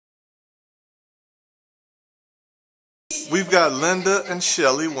We've got Linda and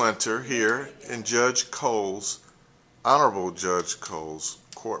Shelley Wynter here in Honorable Judge Cole's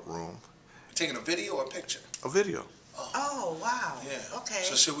courtroom. Taking a video or a picture? A video. Oh, wow. Yeah. Okay.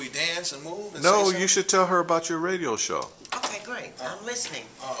 So should we dance and move? And No, you should tell her about your radio show. Okay, great. I'm listening.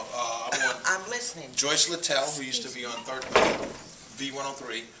 I'm listening. Joyce Littell, who used to be on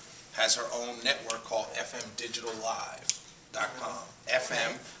V103, has her own network called FMDigitalLive.com.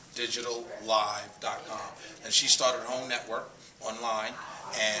 FMDigitalLive.com. And she started her own network online,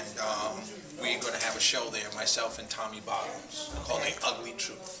 and we're going to have a show there, myself and Tommy Bottoms, called The Ugly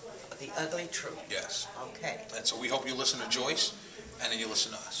Truth. The Ugly Truth. Yes. Okay. And so we hope you listen to Joyce, and then you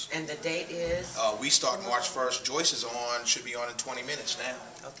listen to us. And the date is? We start March 1st. Joyce is on, should be on in 20 minutes now.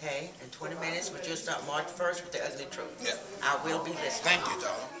 Okay, in 20 minutes, but you'll start March 1st with The Ugly Truth. Yeah. I will be listening. Thank you,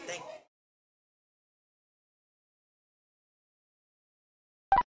 darling. Thank you.